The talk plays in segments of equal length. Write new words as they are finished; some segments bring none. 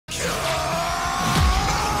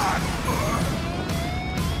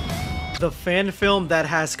The fan film that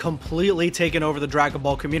has completely taken over the Dragon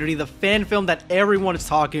Ball community, the fan film that everyone is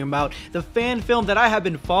talking about, the fan film that I have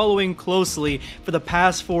been following closely for the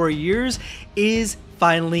past 4 years is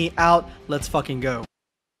finally out. Let's fucking go.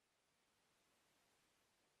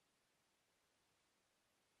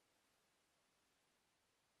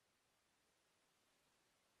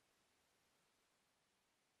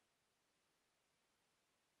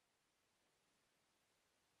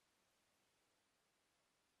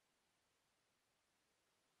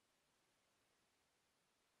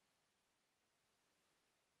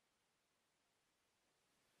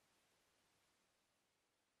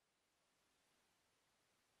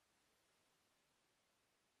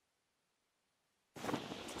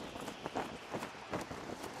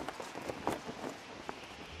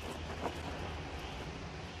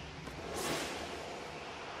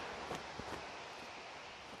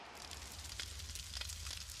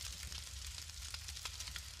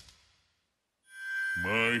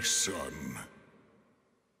 My son,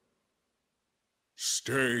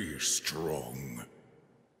 stay strong.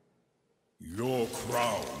 Your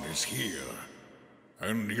crown is here,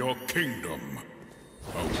 and your kingdom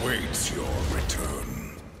awaits your return.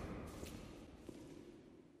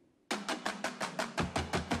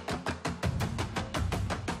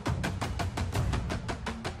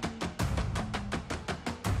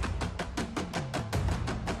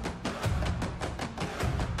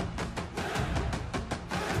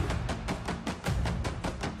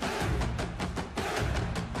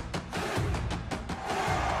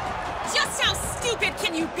 Stupid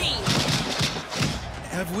can you be?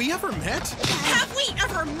 Have we ever met? Have we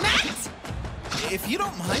ever met? If you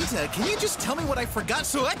don't mind, can you just tell me what I forgot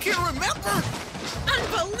so I can remember?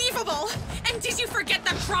 Unbelievable! And did you forget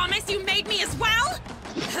the promise you made me as well?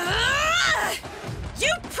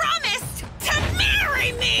 You promised to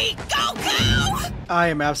marry me, Goku! I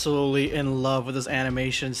am absolutely in love with this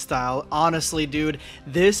animation style. Honestly, dude,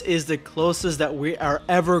 this is the closest that we are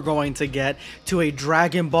ever going to get to a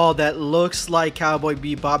Dragon Ball that looks like Cowboy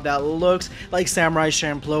Bebop, that looks like Samurai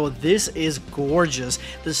Champloo. This is gorgeous.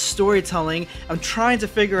 The storytelling, I'm trying to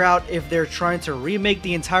figure out if they're trying to remake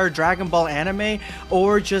the entire Dragon Ball anime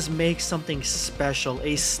or just make something special,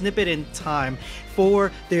 a snippet in time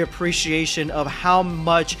for the appreciation of how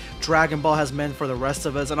much Dragon Ball has meant for the rest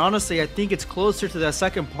of us. And honestly, I think it's closer to that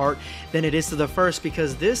second part than it is to the first,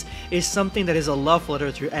 because this is something that is a love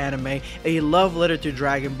letter to anime, a love letter to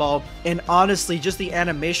Dragon Ball, and honestly, just the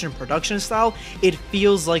animation production style, it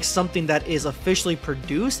feels like something that is officially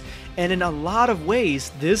produced, and in a lot of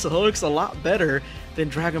ways, this looks a lot better than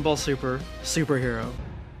Dragon Ball Superhero.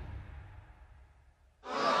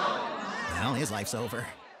 Well, his life's over.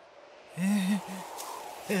 Is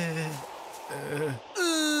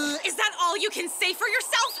that all you can say for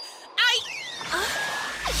yourself?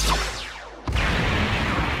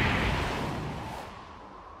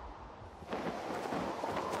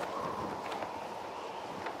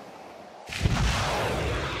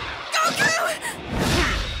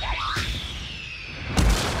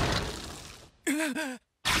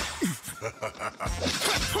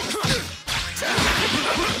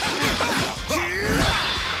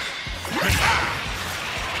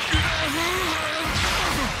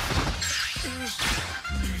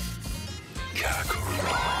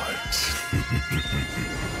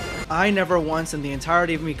 I never once in the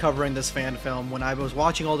entirety of me covering this fan film, when I was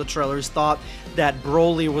watching all the trailers, thought that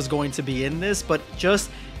Broly was going to be in this, but just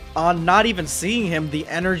on not even seeing him, the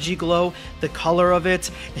energy glow, the color of it,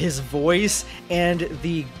 his voice, and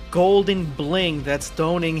the golden bling that's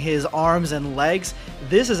stoning his arms and legs,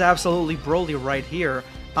 this is absolutely Broly right here.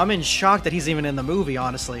 I'm in shock that he's even in the movie,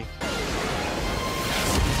 honestly.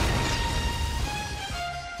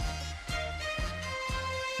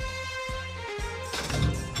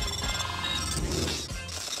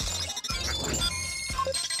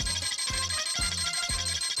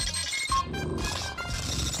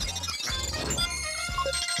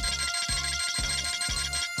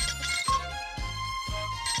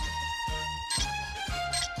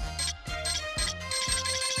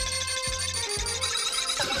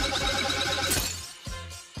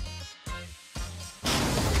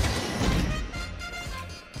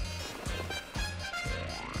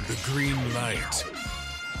 The green light,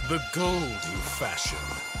 the gold you fashion.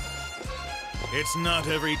 It's not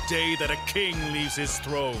every day that a king leaves his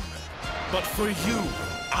throne, but for you,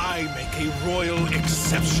 I make a royal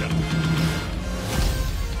exception.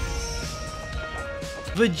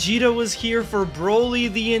 Vegeta was here for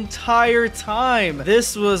Broly the entire time.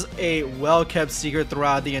 This was a well-kept secret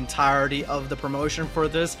throughout the entirety of the promotion for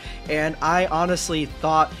this, and I honestly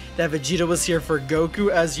thought that Vegeta was here for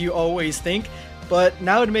Goku, as you always think. but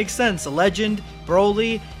now it makes sense. Legend,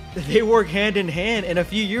 Broly, they work hand in hand, and a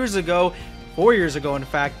few years ago, 4 years ago in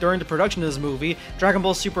fact, during the production of this movie, Dragon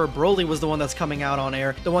Ball Super Broly was the one that's coming out on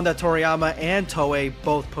air, the one that Toriyama and Toei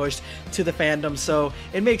both pushed to the fandom, so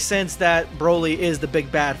it makes sense that Broly is the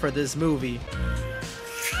big bad for this movie.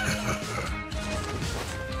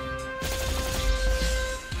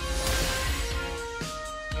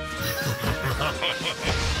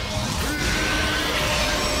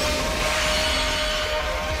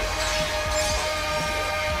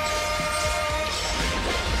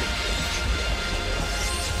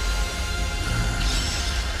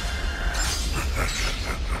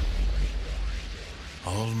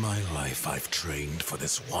 All my life I've trained for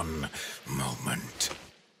this one moment.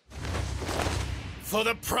 For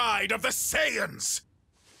the pride of the Saiyans!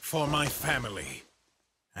 For my family.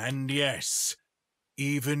 And yes,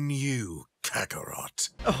 even you, Kakarot.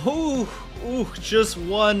 Oh, just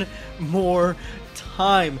one more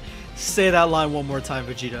time. Say that line one more time,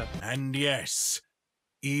 Vegeta. And yes,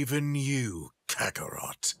 even you,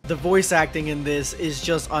 Kakarot. The voice acting in this is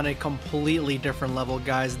just on a completely different level,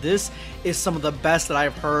 guys. This is some of the best that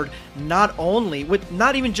I've heard, not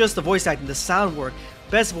even just the voice acting, the sound work.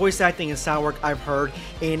 Best voice acting and sound work I've heard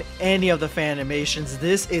in any of the fan animations.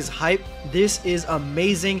 This is hype. This is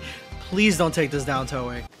amazing. Please don't take this down,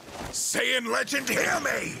 Toei. Saiyan legend, hear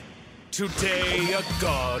me! Today a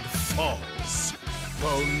god falls.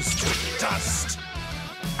 Bones to dust.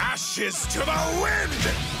 Ashes to the wind!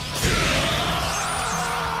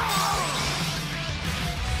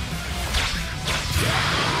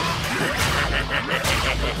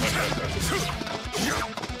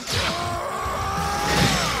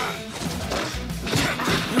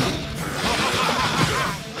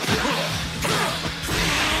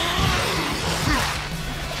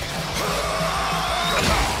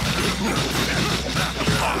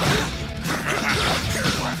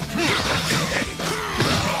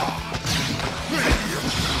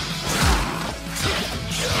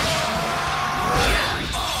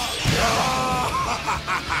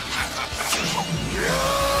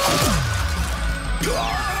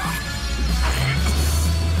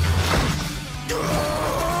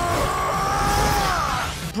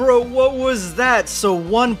 Bro, what was that? So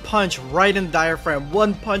one punch right in the diaphragm,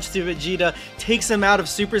 one punch to Vegeta takes him out of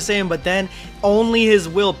Super Saiyan, but then only his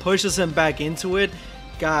will pushes him back into it.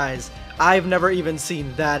 Guys, I've never even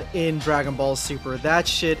seen that in Dragon Ball Super. That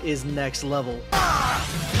shit is next level.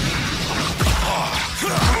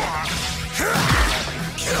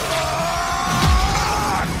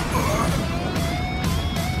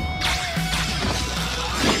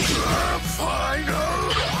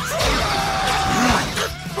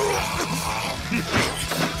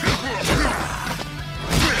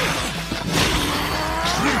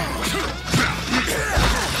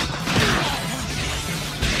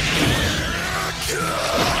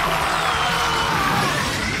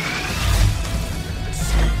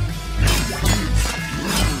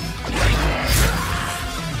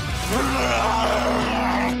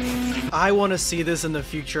 I want to see this in the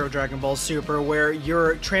future of Dragon Ball Super, where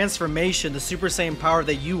your transformation, the Super Saiyan power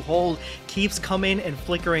that you hold, keeps coming and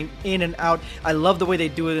flickering in and out. I love the way they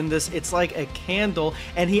do it in this. It's like a candle,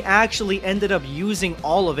 and he actually ended up using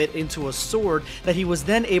all of it into a sword that he was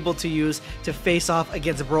then able to use to face off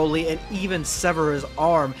against Broly and even sever his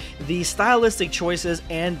arm. The stylistic choices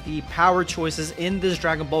and the power choices in this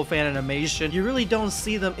Dragon Ball fan animation, you really don't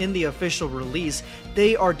see them in the official release.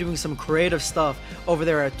 They are doing some creative stuff over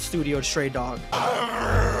there at Studio Stray Dog.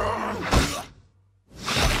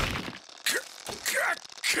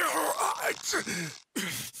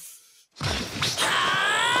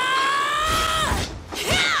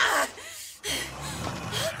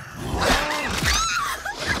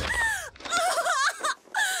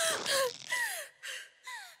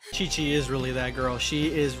 Chi-Chi is really that girl. She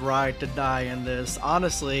is right to die in this.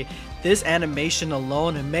 Honestly, this animation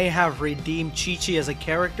alone may have redeemed Chi-Chi as a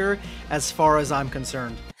character as far as I'm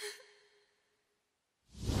concerned.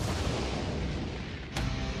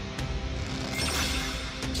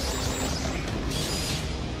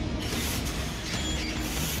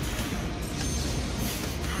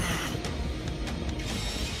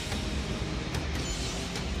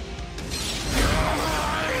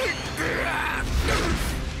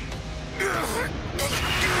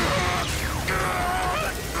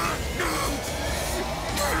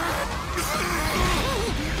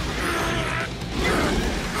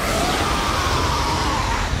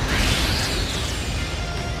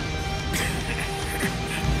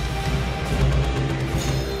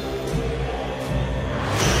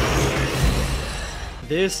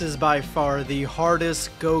 This is by far the hardest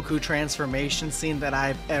Goku transformation scene that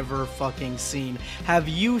I've ever fucking seen. Have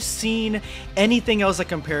you seen anything else that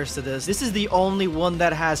compares to this? This is the only one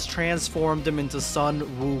that has transformed him into Sun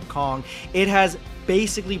Wukong. It has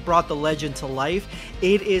basically brought the legend to life.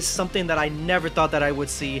 It is something that I never thought that I would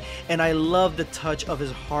see, and I love the touch of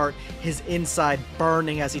his heart, his inside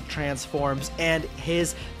burning as he transforms, and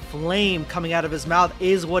his flame coming out of his mouth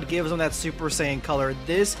is what gives him that Super Saiyan color.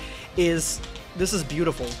 This is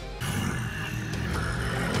beautiful.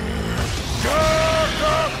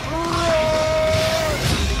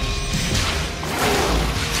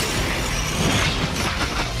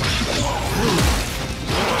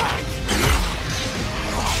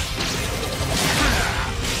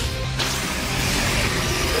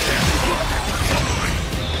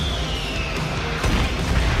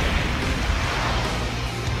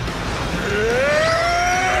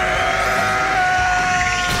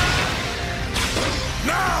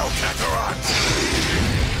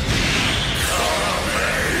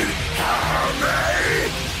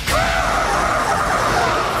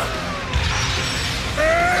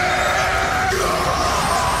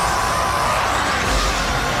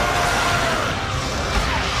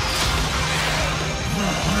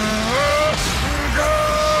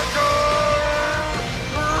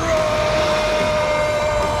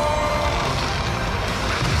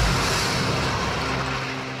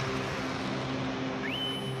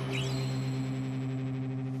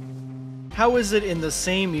 How is it in the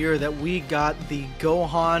same year that we got the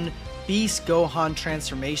Beast Gohan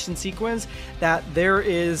transformation sequence that there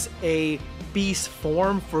is a beast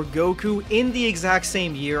form for Goku in the exact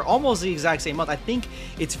same year, almost the exact same month? I think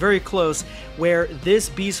it's very close, where this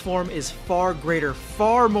beast form is far greater,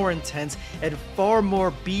 far more intense, and far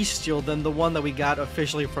more bestial than the one that we got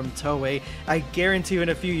officially from Toei. I guarantee you in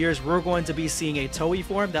a few years we're going to be seeing a Toei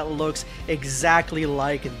form that looks exactly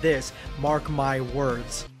like this. Mark my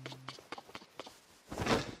words.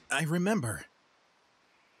 I remember.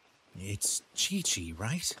 It's Chi-Chi,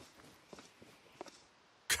 right?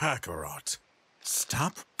 Kakarot.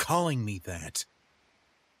 Stop calling me that.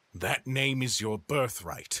 That name is your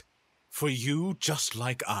birthright. For you, just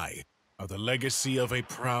like I, are the legacy of a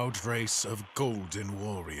proud race of golden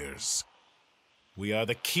warriors. We are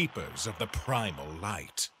the keepers of the primal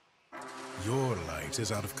light. Your light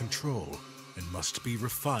is out of control and must be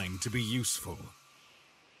refined to be useful.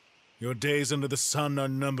 Your days under the sun are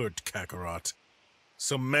numbered, Kakarot.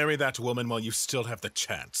 So marry that woman while you still have the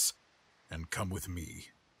chance. And come with me.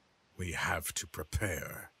 We have to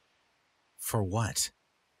prepare. For what?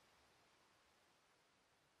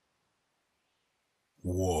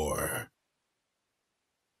 War.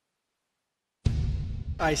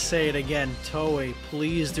 I say it again, Toei,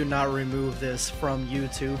 please do not remove this from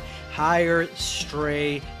YouTube. Hire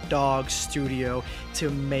Stray Dog Studio to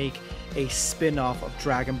make a spin-off of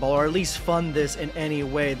Dragon Ball, or at least fund this in any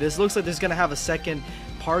way. This looks like there's gonna have a second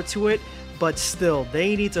part to it, but still,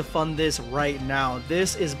 they need to fund this right now.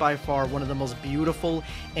 This is by far one of the most beautiful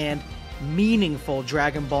and meaningful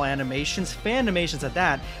Dragon Ball animations, fan animations at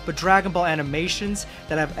that, but Dragon Ball animations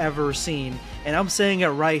that I've ever seen. And I'm saying it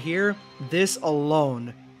right here, this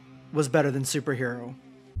alone was better than Superhero.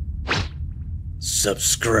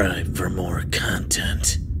 Subscribe for more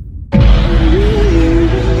content.